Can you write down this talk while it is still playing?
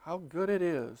how good it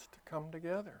is to come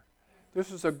together.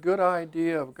 This is a good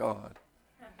idea of God.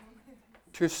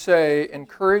 To say,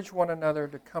 encourage one another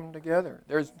to come together.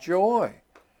 There's joy.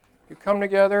 You come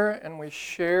together and we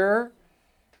share.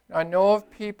 I know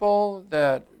of people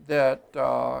that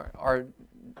are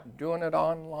doing it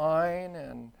online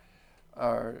and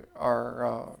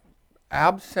are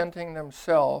absenting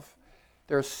themselves.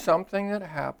 There's something that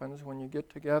happens when you get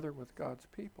together with God's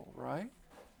people, right?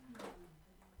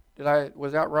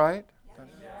 Was that right?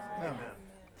 No.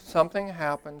 Something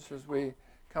happens as we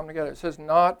come together. It says,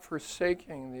 not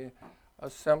forsaking the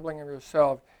assembling of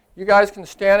yourself. You guys can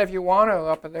stand if you want to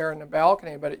up there in the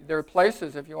balcony, but there are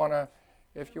places if you want to.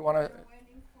 We're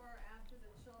waiting for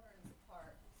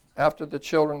after the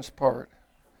children's part.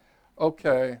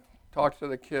 Okay, talk to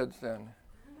the kids then.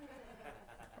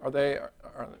 Are there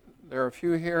a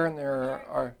few here and there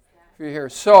are a few here?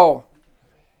 So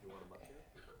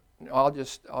I'll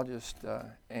just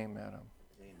aim at them.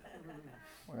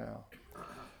 Well,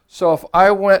 so if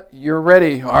I went, you're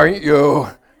ready, aren't you?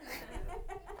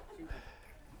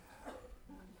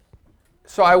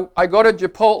 So I go to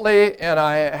Chipotle and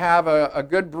I have a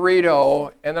good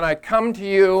burrito, and then I come to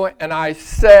you and I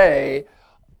say,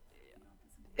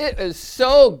 it is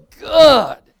so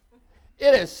good.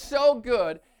 It is so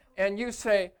good. And you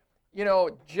say,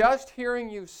 just hearing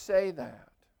you say that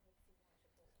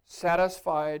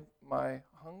satisfied my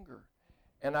hunger.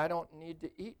 And I don't need to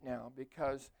eat now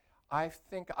because I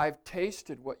think I've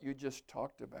tasted what you just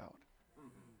talked about.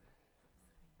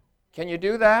 Can you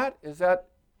do that? Is that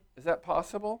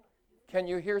possible? Can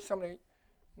you hear somebody?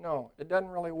 No, it doesn't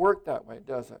really work that way,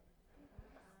 does it?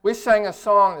 We sang a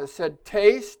song that said,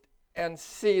 taste and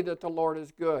see that the Lord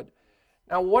is good.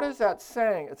 Now, what is that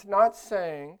saying? It's not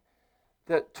saying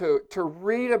that to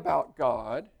read about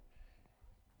God.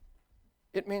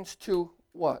 It means to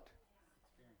what?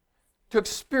 To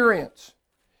experience.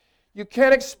 You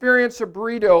can't experience a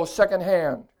burrito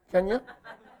secondhand, can you?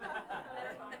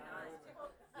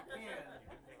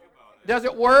 Does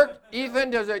it work?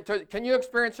 Ethan, can you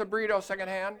experience a burrito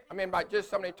secondhand? I mean, by just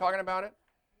somebody talking about it?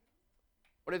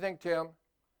 What do you think, Tim?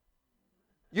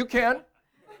 You can?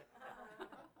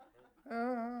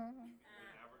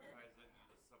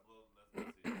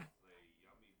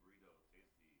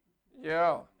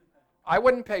 Yeah. I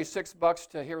wouldn't pay $6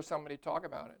 to hear somebody talk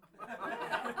about it.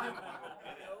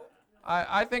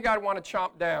 I think I'd want to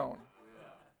chomp down.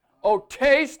 Oh,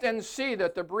 taste and see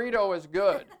that the burrito is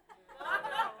good.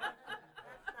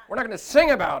 We're not going to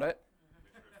sing about it.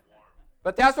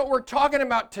 But that's what we're talking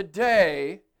about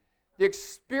today, the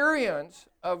experience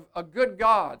of a good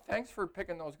God. Thanks for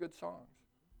picking those good songs.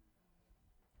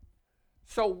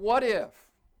 So what if?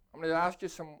 I'm going to ask you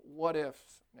some what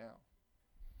ifs now.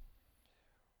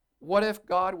 What if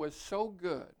God was so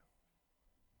good?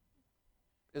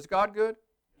 Is God good?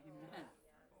 Amen.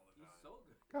 He's so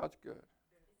good. God's good.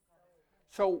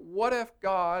 So what if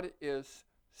God is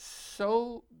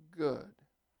so good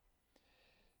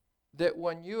that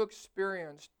when you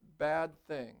experienced bad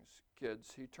things,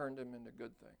 kids, he turned them into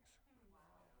good things?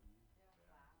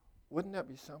 Wouldn't that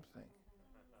be something?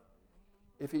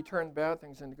 If he turned bad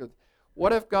things into good.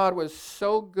 What if God was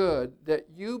so good that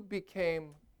you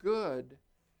became good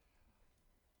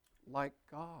like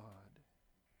God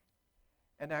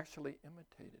and actually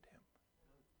imitated him?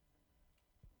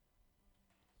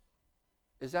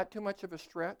 Is that too much of a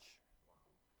stretch?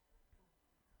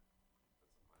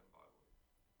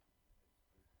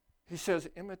 He says,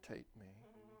 imitate me.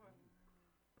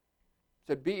 He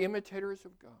said, be imitators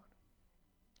of God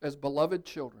as beloved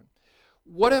children.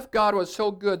 What if God was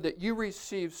so good that you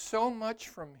received so much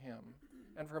from him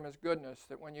and from his goodness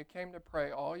that when you came to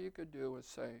pray, all you could do was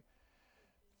say,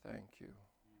 thank you,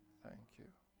 thank you,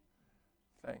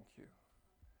 thank you,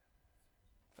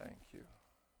 thank you,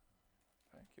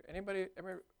 thank you. Anybody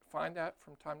ever find that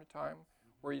from time to time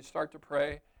where you start to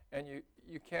pray and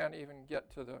you can't even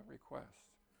get to the request?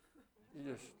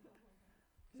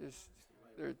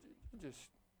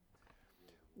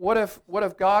 What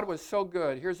if God was so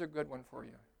good? Here's a good one for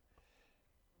you.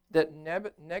 That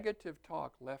negative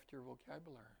talk left your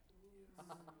vocabulary.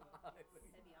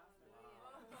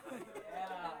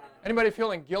 Anybody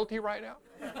feeling guilty right now?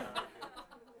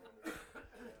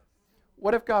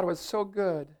 What if God was so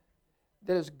good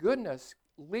that his goodness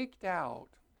leaked out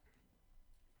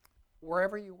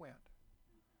wherever you went?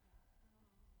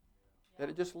 That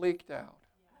it just leaked out.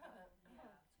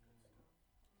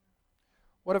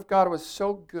 What if God was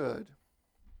so good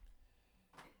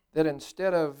that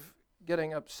instead of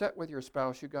getting upset with your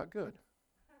spouse, you got good?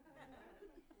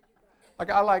 Like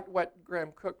I like what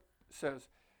Graham Cook says.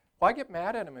 Why get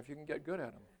mad at him if you can get good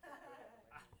at him?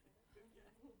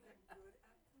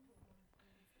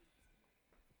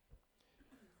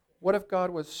 What if God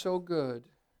was so good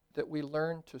that we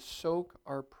learned to soak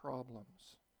our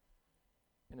problems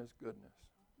in His goodness?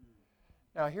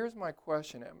 Now, here's my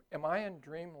question. Am I in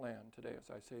dreamland today as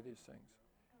I say these things?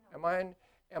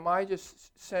 Am I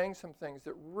just saying some things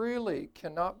that really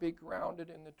cannot be grounded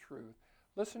in the truth?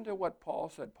 Listen to what Paul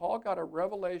said. Paul got a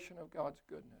revelation of God's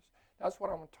goodness. That's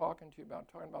what I'm talking to you about. I'm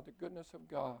talking about the goodness of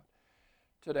God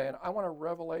today. And I want a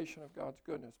revelation of God's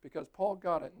goodness because Paul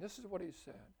got it. And this is what he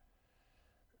said.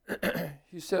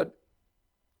 He said,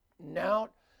 now,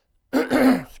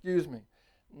 excuse me,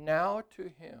 now to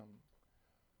Him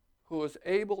who is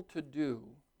able to do,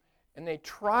 and they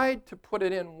tried to put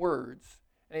it in words,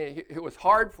 and it was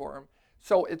hard for him,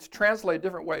 so it's translated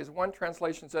different ways. One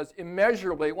translation says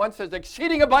immeasurably, one says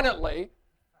exceeding abundantly,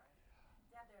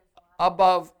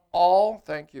 above all,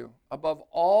 thank you, above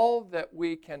all that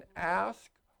we can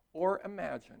ask or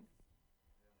imagine,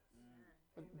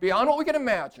 beyond what we can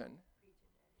imagine,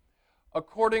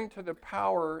 according to the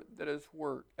power that is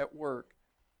at work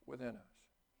within us.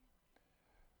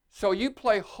 So you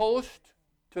play host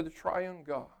to the triune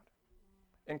God.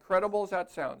 Incredible as that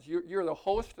sounds. You're the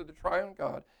host of the triune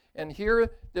God. And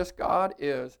here this God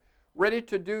is ready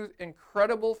to do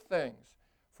incredible things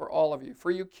for all of you.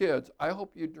 For you kids, I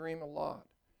hope you dream a lot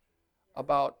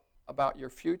about your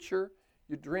future.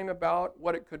 You dream about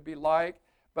what it could be like.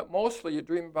 But mostly you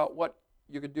dream about what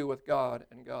you could do with God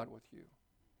and God with you.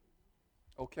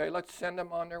 Okay, let's send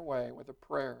them on their way with a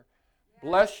prayer.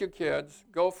 Bless you kids.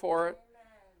 Go for it.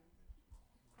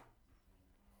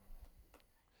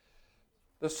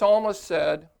 The psalmist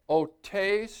said, "Oh,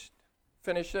 taste,"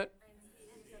 finish it,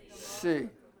 "see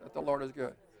that the Lord is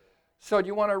good." So do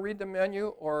you want to read the menu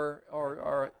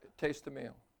or taste the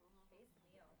meal?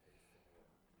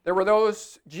 There were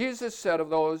those, Jesus said of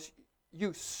those,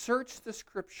 you search the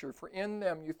Scripture, for in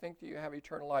them you think that you have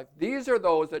eternal life. These are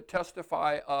those that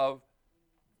testify of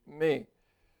me.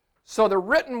 So the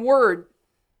written word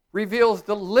reveals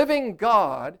the living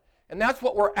God, and that's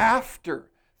what we're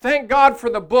after. Thank God for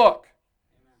the book.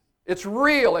 It's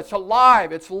real, it's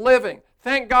alive, it's living.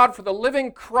 Thank God for the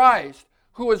living Christ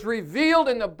who is revealed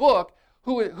in the book,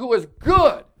 who is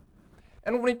good.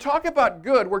 And when we talk about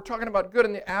good, we're talking about good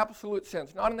in the absolute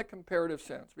sense, not in the comparative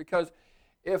sense. Because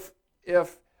if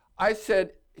I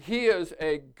said he is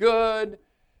a good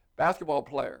basketball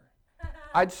player,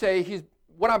 I'd say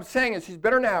what I'm saying is he's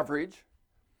better than average.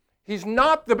 He's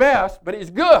not the best, but he's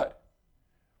good.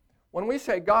 When we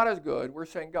say God is good, we're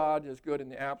saying God is good in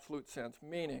the absolute sense,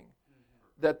 meaning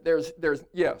that there's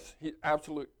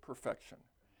absolute perfection.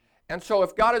 And so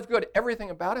if God is good,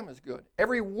 everything about Him is good.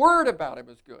 Every word about Him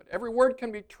is good. Every word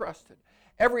can be trusted.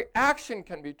 Every action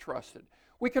can be trusted.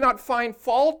 We cannot find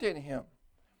fault in Him.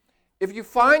 If you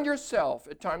find yourself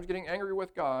at times getting angry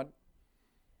with God,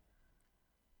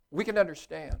 we can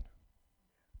understand.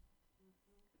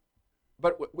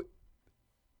 But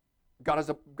God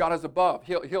is above.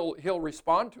 He'll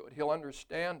respond to it. He'll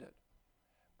understand it.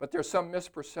 But there's some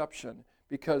misperception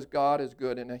because God is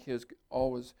good and He is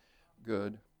always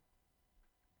good.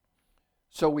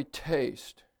 So we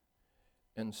taste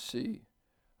and see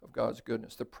of God's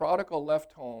goodness. The prodigal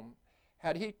left home.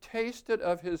 Had he tasted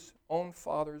of his own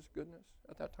father's goodness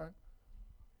at that time?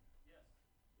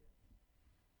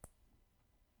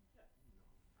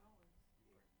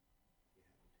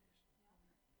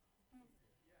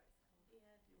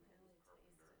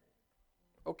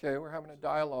 Okay, we're having a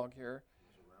dialogue here.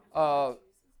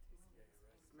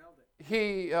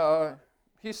 He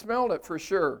smelled it for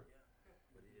sure.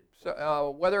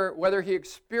 So whether he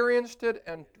experienced it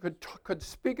and could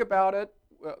speak about it,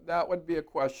 that would be a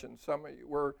question. Some of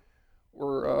you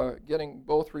we're getting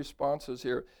both responses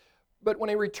here. But when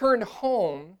he returned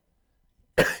home,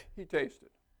 he tasted.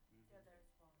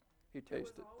 He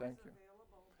tasted. Thank you.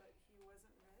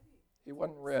 He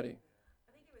wasn't ready.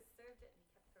 I think he was served it and he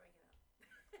kept throwing it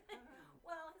up.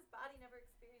 Well, his body never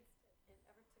experienced it. It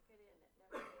never took it in. It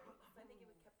never. So I think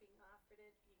he kept being offered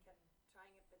it. He kept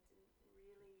trying it, but didn't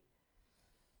really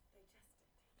digest it.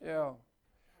 Yeah.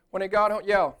 When he got home,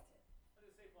 yeah. I was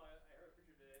going to say, Paul, I heard a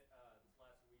preacher today, this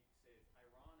last week say it's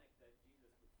ironic that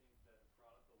Jesus would think that the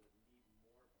prodigal would need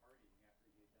more partying after he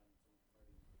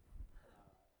had done so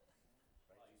much partying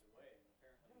while he's away. And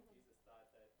apparently Jesus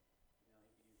thought that, he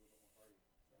could use a little more partying.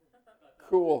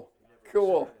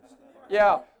 Cool.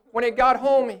 Yeah. When he got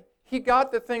home, he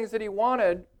got the things that he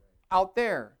wanted out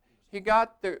there. He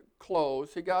got the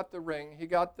clothes, he got the ring, he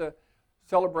got the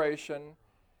celebration,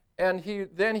 and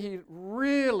he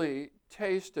really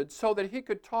tasted so that he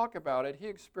could talk about it. He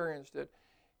experienced it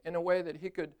in a way that he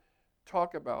could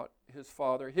talk about his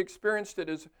father. He experienced it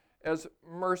as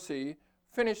mercy.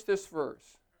 Finish this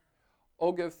verse.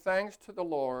 Oh, give thanks to the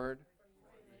Lord.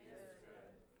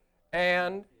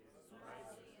 And,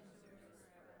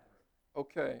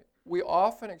 okay, we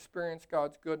often experience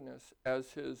God's goodness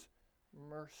as His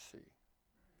mercy.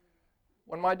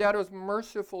 When my dad was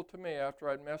merciful to me after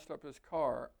I'd messed up his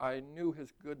car, I knew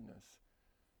His goodness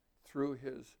through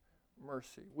His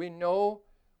mercy. We know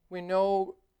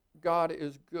God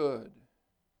is good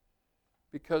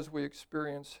because we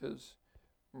experience His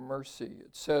mercy.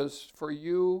 It says, for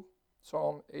you,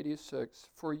 Psalm 86,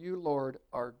 for you, Lord,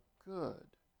 are good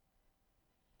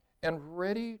and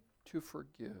ready to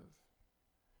forgive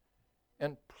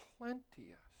and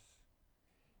plenteous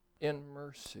in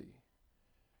mercy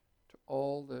to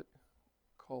all that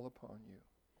call upon you.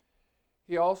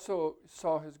 He also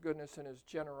saw His goodness in His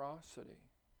generosity.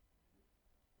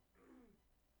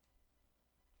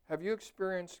 Have you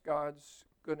experienced God's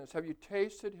goodness? Have you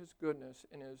tasted His goodness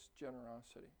in His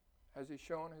generosity? Has He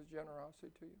shown His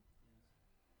generosity to you?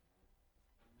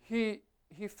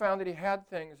 He found that he had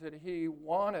things that he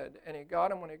wanted, and he got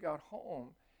them when he got home.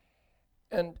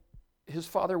 And his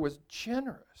father was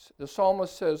generous. The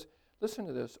psalmist says, listen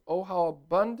to this, oh, how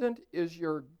abundant is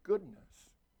your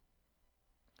goodness,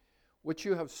 which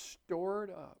you have stored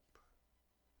up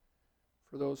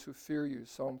for those who fear you,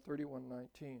 Psalm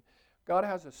 31:19. God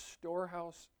has a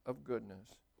storehouse of goodness.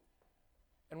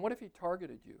 And what if He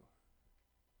targeted you?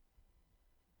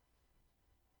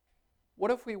 What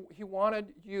if He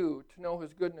wanted you to know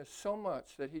His goodness so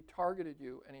much that He targeted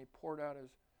you and He poured out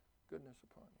His goodness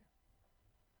upon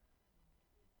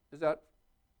you? Is that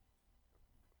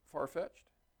far-fetched?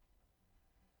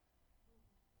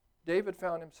 David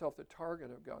found himself the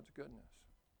target of God's goodness.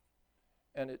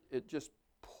 And it just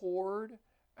poured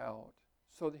out.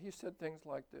 So that he said things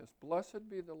like this, blessed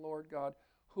be the Lord God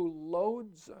who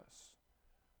loads us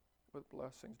with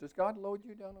blessings. Does God load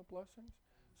you down with blessings?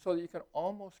 So that you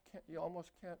almost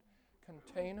can't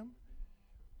contain them?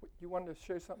 You wanted to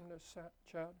say something to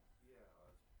Chad? Yeah,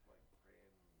 I was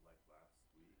praying last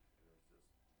week, and it was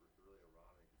just really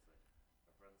ironic. It's like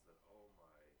my friend said, "Oh,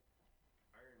 my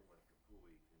iron went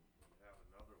kapooey. Can you have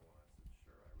another one?" I said,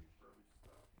 "Sure." I refurbished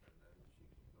stuff, and then she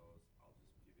goes, "I'll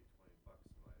just give you $20."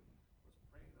 And I was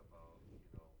praying about,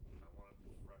 I wanted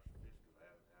this fresh fish because I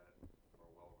haven't had it for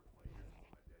well over 20 years.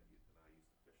 My dad used to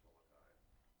fish all the time.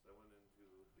 So I went into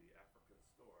the African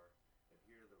store, and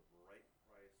here the right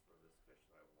price for this fish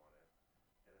that I wanted.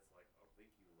 And it's like, oh,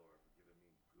 thank you, Lord, for giving me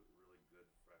really good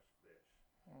fresh fish.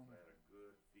 So I had a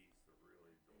good feast of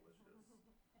really delicious,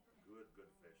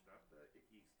 good fish, not the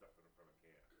icky stuff in front of a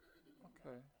can.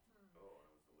 Okay. Oh,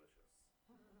 it was delicious.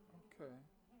 Okay.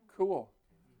 Cool.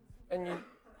 And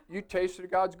you tasted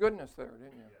God's goodness there,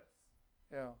 didn't you? Yes.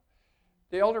 Yeah.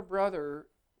 The elder brother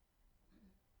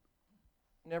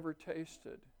never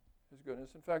tasted His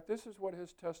goodness. In fact, this is what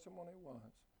his testimony was.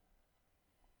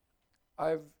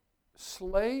 I've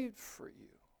slaved for you,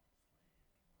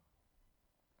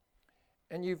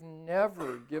 and you've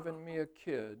never given me a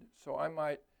kid, so I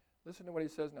might, listen to what he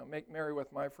says now, make merry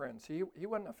with my friends. See, he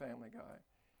wasn't a family guy.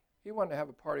 He wanted to have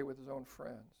a party with his own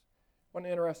friends. Wasn't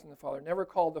interested in the Father. Never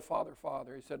called the Father,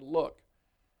 Father. He said, look.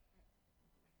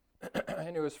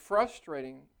 And it was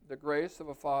frustrating the grace of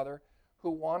a father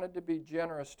who wanted to be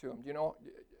generous to him.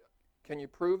 Can you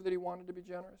prove that he wanted to be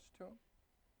generous to him?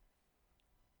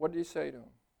 What did he say to him?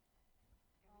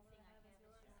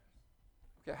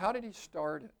 Okay, how did he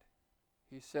start it?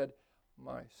 He said,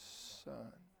 my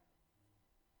son.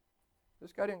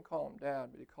 This guy didn't call him dad,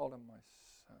 but he called him my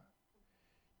son.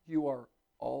 You are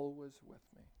always with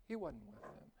me. He wasn't with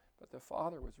him, but the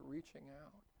father was reaching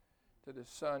out to the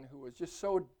son who was just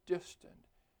so distant.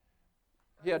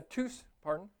 He had two,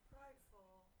 pardon?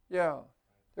 Yeah.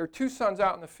 There are two sons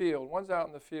out in the field. One's out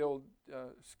in the field,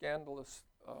 scandalous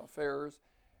affairs,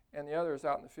 and the other is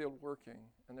out in the field working,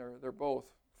 and they're both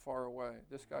far away.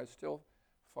 This guy's still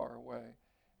far away,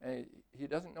 and he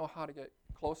doesn't know how to get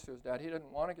close to his dad. He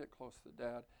doesn't want to get close to the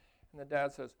dad, and the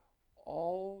dad says,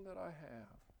 all that I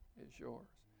have is yours.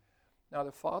 Now,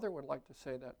 the Father would like to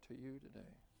say that to you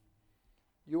today.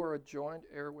 You are a joint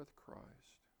heir with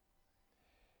Christ,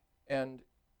 and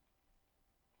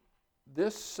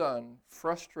this son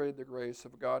frustrated the grace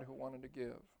of God who wanted to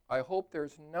give. I hope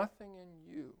there's nothing in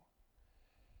you.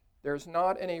 There's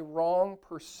not any wrong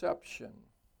perception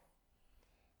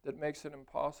that makes it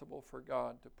impossible for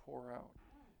God to pour out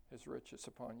His riches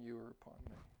upon you or upon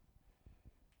me.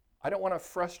 I don't want to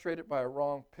frustrate it by a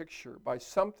wrong picture, by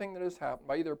something that has happened,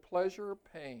 by either pleasure or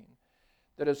pain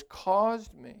that has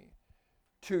caused me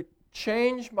to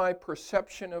change my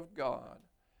perception of God.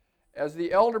 As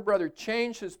the elder brother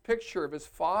changed his picture of his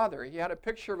father, he had a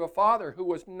picture of a father who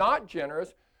was not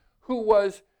generous, who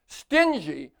was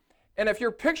stingy. And if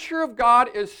your picture of God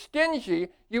is stingy,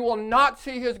 you will not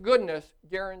see his goodness,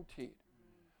 guaranteed.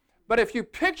 But if you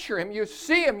picture him, you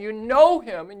see him, you know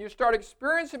him, and you start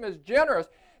experiencing him as generous,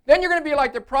 then you're going to be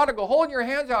like the prodigal, holding your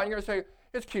hands out, and you're going to say,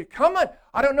 it's keep coming.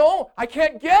 I don't know. I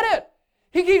can't get it.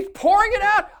 He keeps pouring it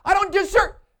out. I don't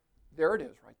deserve. There it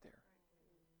is right there.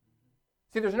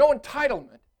 See, there's no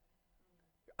entitlement.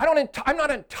 I'm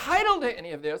not entitled to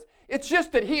any of this. It's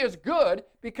just that he is good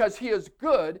because he is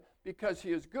good because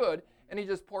he is good, and he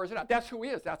just pours it out. That's who he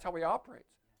is. That's how he operates.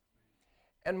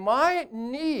 And my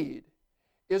need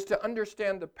is to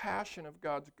understand the passion of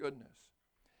God's goodness.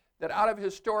 That out of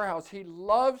his storehouse, he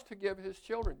loves to give his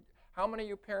children. How many of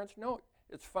you parents know it?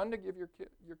 It's fun to give your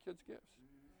kids gifts.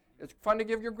 It's fun to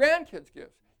give your grandkids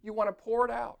gifts. You want to pour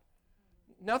it out.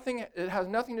 It has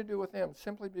nothing to do with them,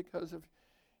 simply because of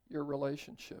your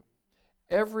relationship.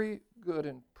 Every good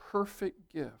and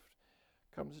perfect gift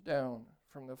comes down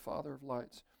from the Father of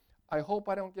lights. I hope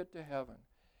I don't get to heaven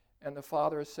and the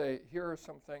Father say, here are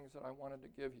some things that I wanted to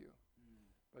give you,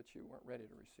 but you weren't ready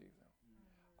to receive them.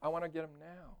 I want to get them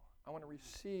now. I want to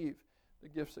receive the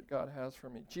gifts that God has for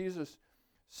me. Jesus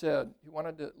said, he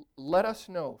wanted to let us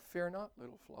know, fear not,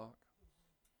 little flock.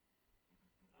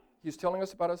 He's telling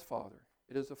us about his Father.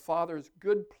 It is the Father's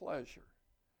good pleasure.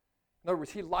 In other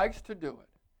words, he likes to do it,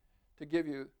 to give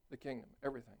you the kingdom,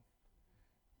 everything.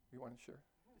 You want to share?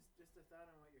 Just a thought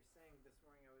on what you're saying. This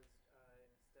morning I was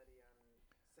in a study on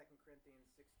 2 Corinthians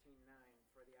 16:9.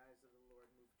 For the eyes of the Lord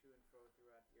move to and fro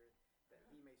throughout the earth, that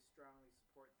he may strongly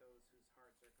support those whose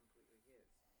hearts are completely his.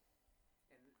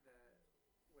 And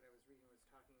what I was reading was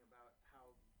talking about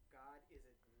how God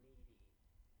isn't needy.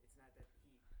 It's not that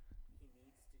he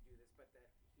needs to do this, but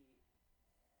that he's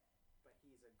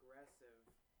aggressive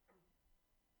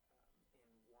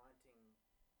in wanting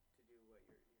to do what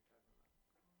you're talking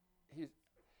about.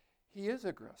 He is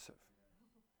aggressive.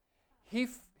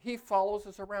 He follows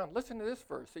us around. Listen to this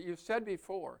verse that you've said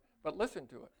before, but listen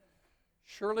to it.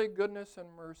 Surely goodness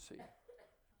and mercy.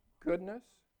 Goodness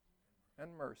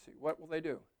and mercy. What will they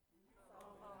do?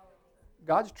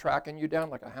 God's tracking you down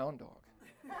like a hound dog.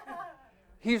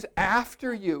 He's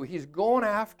after you. He's going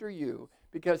after you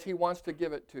because he wants to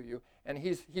give it to you. And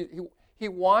he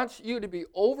wants you to be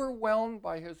overwhelmed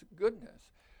by his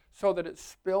goodness so that it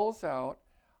spills out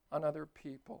on other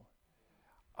people.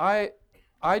 I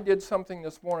did something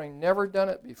this morning, never done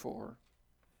it before,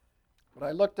 but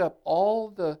I looked up all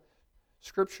the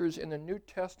scriptures in the New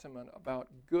Testament about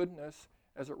goodness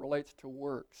as it relates to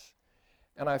works.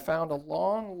 And I found a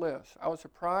long list. I was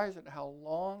surprised at how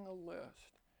long a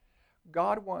list.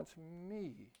 God wants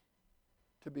me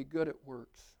to be good at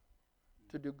works,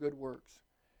 to do good works.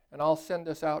 And I'll send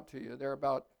this out to you. There are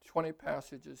about 20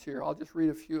 passages here. I'll just read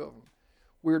a few of them.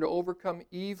 We are to overcome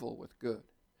evil with good.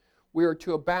 We are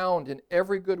to abound in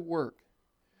every good work.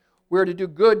 We are to do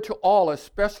good to all,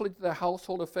 especially to the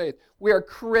household of faith. We are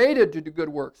created to do good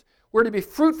works. We're to be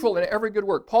fruitful in every good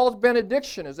work. Paul's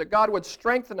benediction is that God would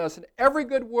strengthen us in every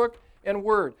good work and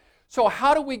word. So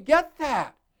how do we get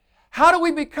that? How do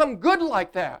we become good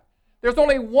like that? There's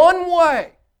only one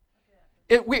way.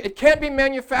 It can't be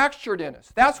manufactured in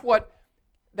us. That's what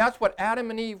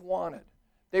Adam and Eve wanted.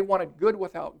 They wanted good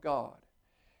without God.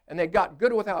 And they got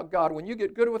good without God. When you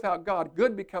get good without God,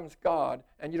 good becomes God,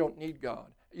 and you don't need God.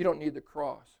 You don't need the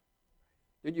cross.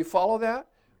 Did you follow that?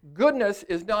 Goodness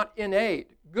is not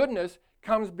innate. Goodness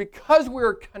comes because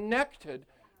we're connected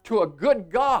to a good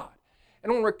God.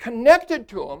 And when we're connected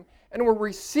to him and we're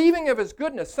receiving of his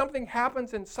goodness, something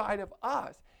happens inside of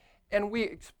us, and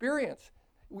we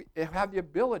have the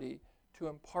ability to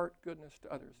impart goodness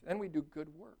to others. Then we do good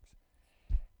works.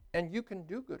 And you can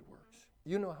do good works.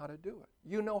 You know how to do it.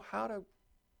 You know how to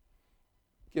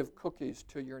give cookies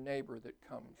to your neighbor that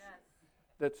comes,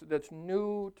 that's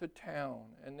new to town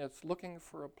and that's looking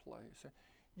for a place.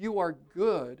 You are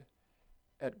good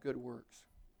at good works.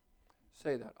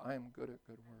 Say that. I am good at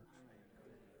good works.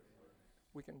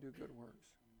 We can do good works.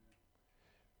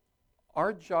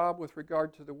 Our job with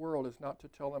regard to the world is not to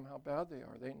tell them how bad they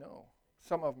are. They know.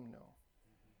 Some of them know.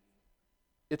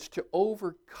 It's to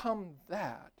overcome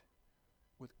that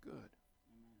with good.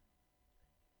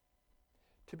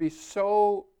 To be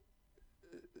so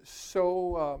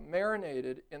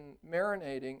marinating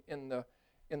in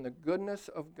the goodness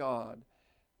of God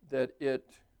that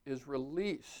it is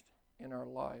released in our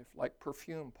life, like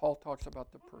perfume. Paul talks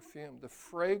about the perfume, the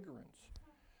fragrance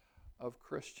of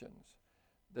Christians,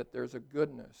 that there's a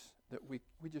goodness that we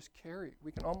just carry.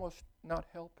 We can almost not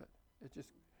help it.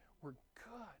 We're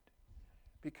good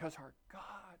because our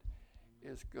God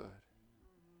is good.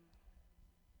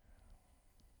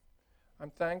 I'm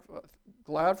thankful,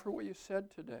 glad for what you said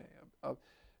today.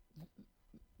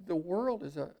 The world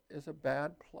is a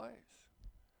bad place.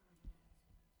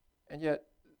 And yet,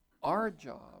 our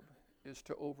job is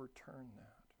to overturn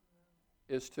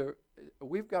that.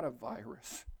 We've got a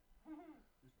virus.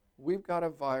 We've got a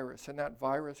virus, and that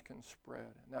virus can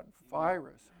spread. And that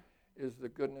virus is the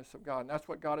goodness of God. And that's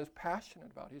what God is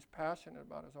passionate about. He's passionate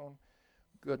about his own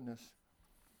goodness.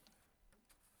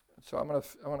 So I'm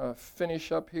going to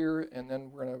finish up here, and then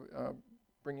we're going to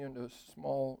bring you into a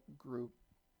small group.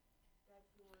 Dad,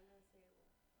 do you want to say,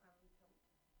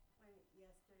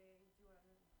 yesterday, do you want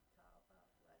to talk about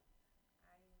what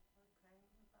I was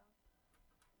praying about?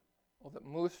 Well, that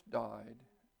Moose died.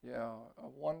 Yeah, a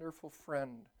wonderful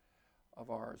friend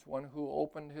of ours, one who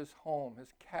opened his home,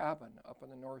 his cabin up on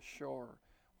the North Shore.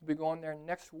 We'll be going there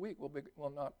next week. We'll be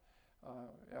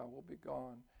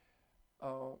gone.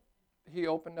 He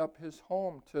opened up his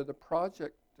home to the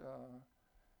project,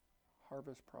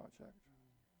 Harvest Project.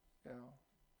 Yeah,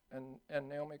 and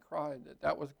Naomi cried.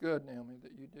 That was good, Naomi,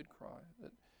 that you did cry.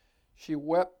 That she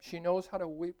wept. She knows how to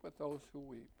weep with those who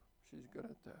weep. She's good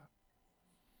at that.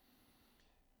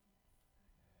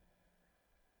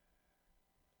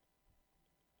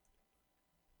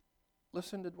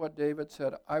 Listen to what David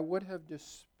said. I would have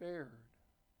despaired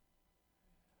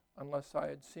unless I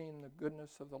had seen the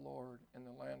goodness of the Lord in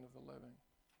the land of the living.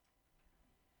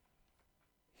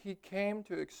 He came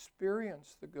to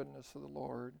experience the goodness of the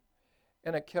Lord,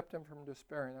 and it kept him from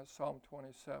despairing. That's Psalm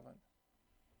 27.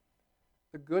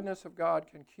 The goodness of God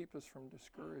can keep us from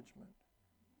discouragement.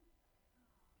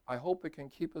 I hope it can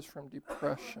keep us from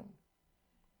depression.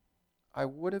 I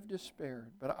would have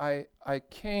despaired, but I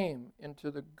came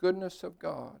into the goodness of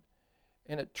God,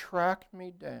 and it tracked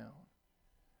me down.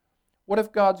 What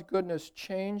if God's goodness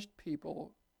changed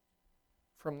people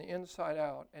from the inside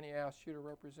out, and he asked you to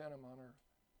represent him on earth?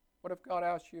 What if God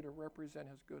asked you to represent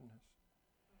his goodness?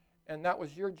 And that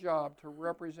was your job, to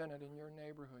represent it in your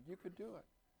neighborhood. You could do it.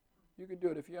 You could do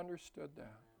it if you understood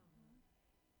that.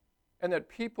 And that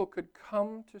people could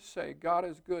come to say, God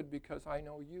is good because I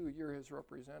know you're his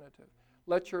representative.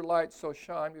 Let your light so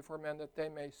shine before men that they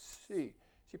may see.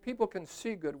 See, people can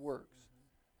see good works.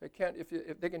 They can't,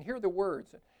 if they can hear the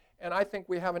words. And I think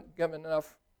we haven't given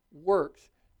enough works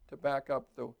to back up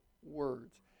the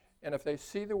words. And if they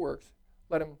see the works,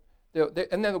 let them, and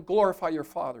then they'll glorify your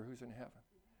Father who's in heaven.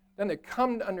 Then they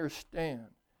come to understand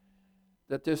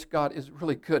that this God is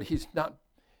really good. He's not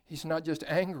just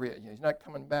angry at you. He's not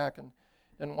coming back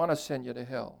and want to send you to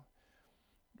hell.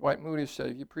 Dwight Moody said,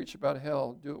 if you preach about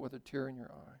hell, do it with a tear in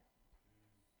your eye.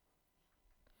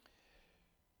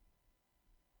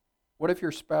 What if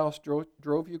your spouse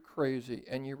drove you crazy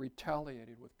and you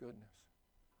retaliated with goodness?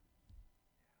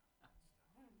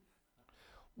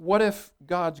 What if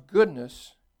God's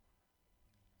goodness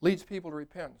leads people to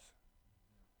repentance?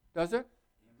 Does it?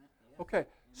 Okay,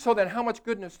 so then how much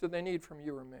goodness do they need from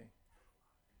you or me?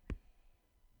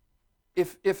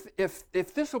 If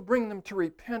this will bring them to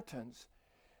repentance,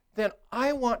 then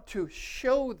I want to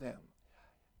show them.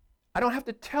 I don't have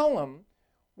to tell them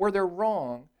where they're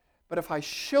wrong, but if I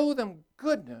show them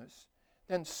goodness,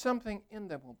 then something in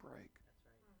them will break.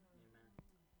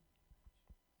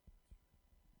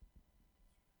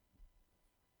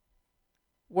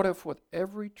 What if with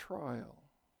every trial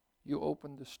you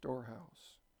opened the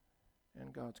storehouse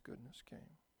and God's goodness came?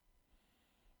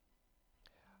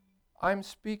 I'm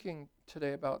speaking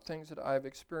today about things that I've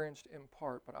experienced in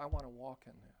part, but I want to walk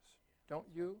in this. Don't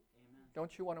you? Amen.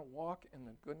 Don't you want to walk in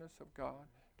the goodness of God?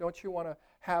 Don't you want to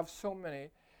have so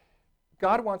many?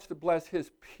 God wants to bless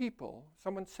his people.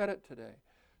 Someone said it today,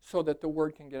 so that the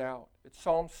word can get out. It's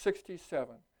Psalm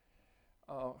 67.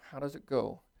 How does it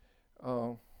go?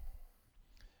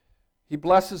 He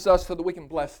blesses us so that we can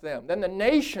bless them. Then the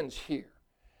nations hear.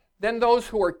 Then those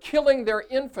who are killing their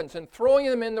infants and throwing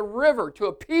them in the river to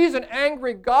appease an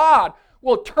angry God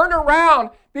will turn around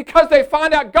because they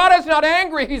find out God is not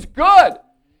angry. He's good.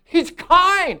 He's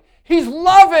kind. He's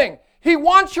loving. He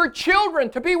wants your children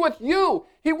to be with you.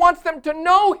 He wants them to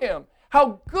know him,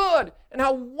 how good and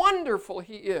how wonderful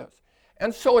he is.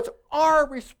 And so it's our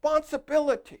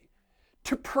responsibility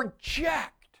to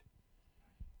project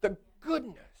the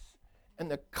goodness and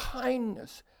the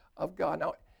kindness of God.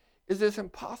 Now, is this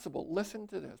impossible? Listen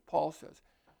to this. Paul says,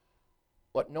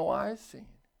 what no eye has seen,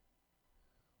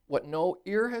 what no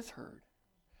ear has heard,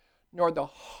 nor the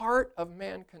heart of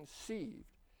man conceived,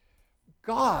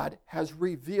 God has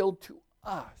revealed to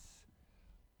us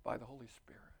by the Holy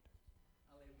Spirit.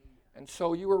 Hallelujah. And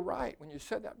so you were right when you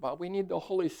said that, Bob. We need the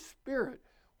Holy Spirit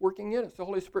working in us, the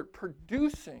Holy Spirit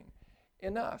producing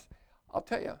in us. I'll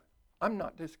tell you, I'm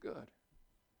not this good.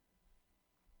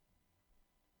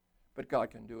 God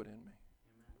can do it in me.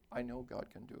 I know God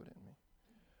can do it in me.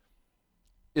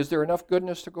 Is there enough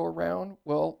goodness to go around?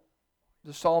 Well,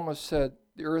 the psalmist said,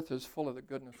 the earth is full of the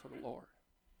goodness of the Lord.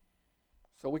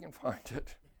 So we can find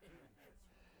it.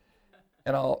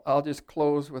 And I'll just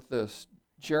close with this.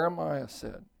 Jeremiah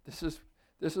said, this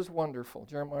is wonderful.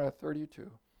 Jeremiah 32.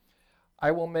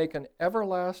 I will make an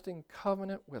everlasting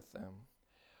covenant with them.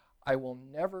 I will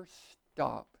never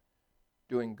stop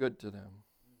doing good to them.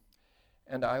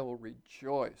 And I will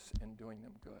rejoice in doing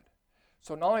them good.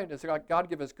 So not only does God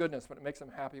give us goodness, but it makes him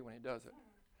happy when he does it.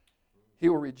 He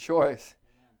will rejoice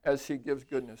as he gives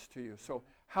goodness to you. So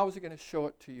how is he going to show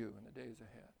it to you in the days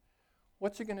ahead?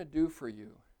 What's he going to do for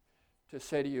you to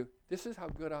say to you, this is how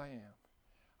good I am.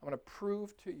 I'm going to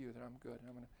prove to you that I'm good.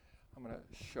 And I'm going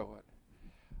to show it.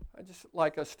 I'd just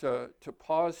like us to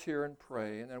pause here and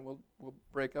pray, and then we'll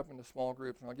break up into small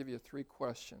groups, and I'll give you 3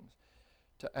 questions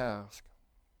to ask.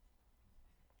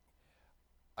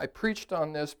 I preached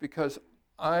on this because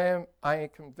I am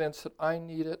convinced that I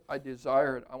need it, I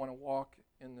desire it, I want to walk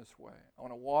in this way. I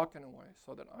want to walk in a way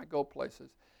so that I go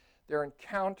places. There are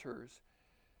encounters,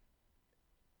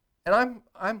 and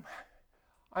I'm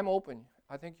open.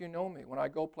 I think you know me. When I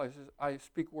go places, I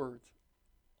speak words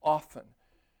often.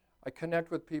 I connect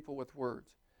with people with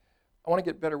words. I want to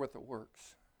get better with the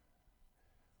works.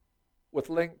 With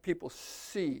letting people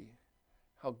see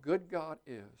how good God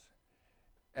is,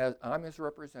 as I'm his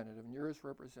representative and you're his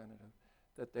representative,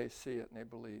 that they see it and they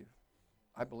believe.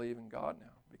 I believe in God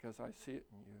now because I see it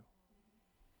in you.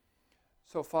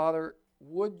 So, Father,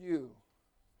 would you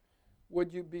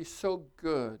be so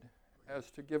good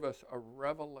as to give us a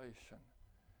revelation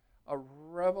of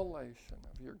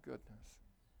your goodness.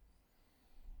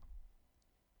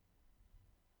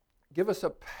 Give us a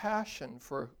passion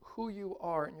for who you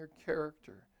are and your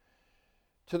character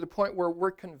to the point where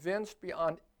we're convinced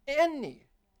beyond any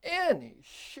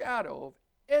shadow of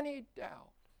any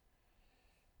doubt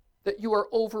that you are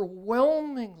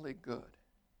overwhelmingly good.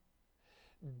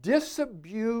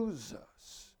 Disabuse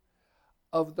us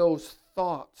of those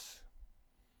thoughts.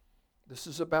 This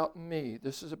is about me.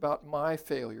 This is about my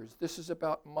failures. This is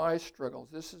about my struggles.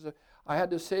 I had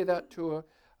to say that to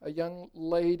a young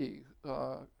lady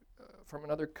from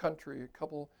another country a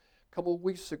couple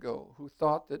weeks ago who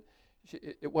thought that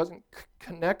it wasn't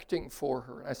connecting for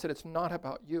her. And I said, it's not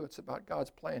about you. It's about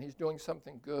God's plan. He's doing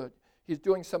something good. He's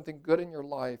doing something good in your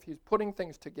life. He's putting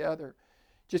things together.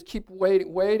 Just keep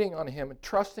waiting on him and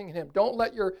trusting in him. Don't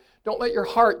let your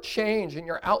heart change in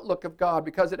your outlook of God,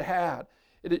 because it had.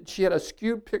 She had a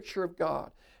skewed picture of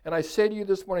God. And I say to you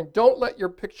this morning, don't let your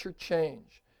picture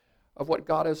change of what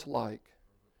God is like,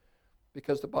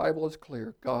 because the Bible is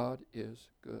clear. God is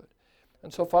good.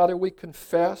 And so, Father, we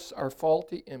confess our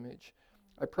faulty image.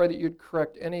 I pray that you'd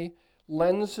correct any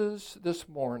lenses this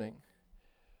morning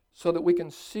so that we can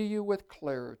see you with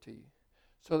clarity,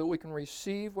 so that we can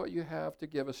receive what you have to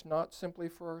give us, not simply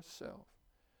for ourselves,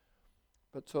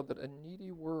 but so that a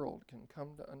needy world can come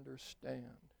to understand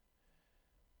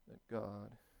that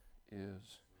God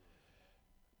is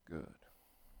good.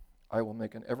 I will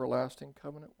make an everlasting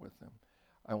covenant with them.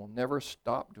 I will never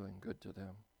stop doing good to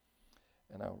them,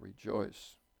 and I will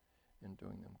rejoice in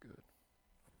doing them good.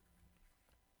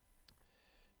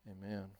 Amen.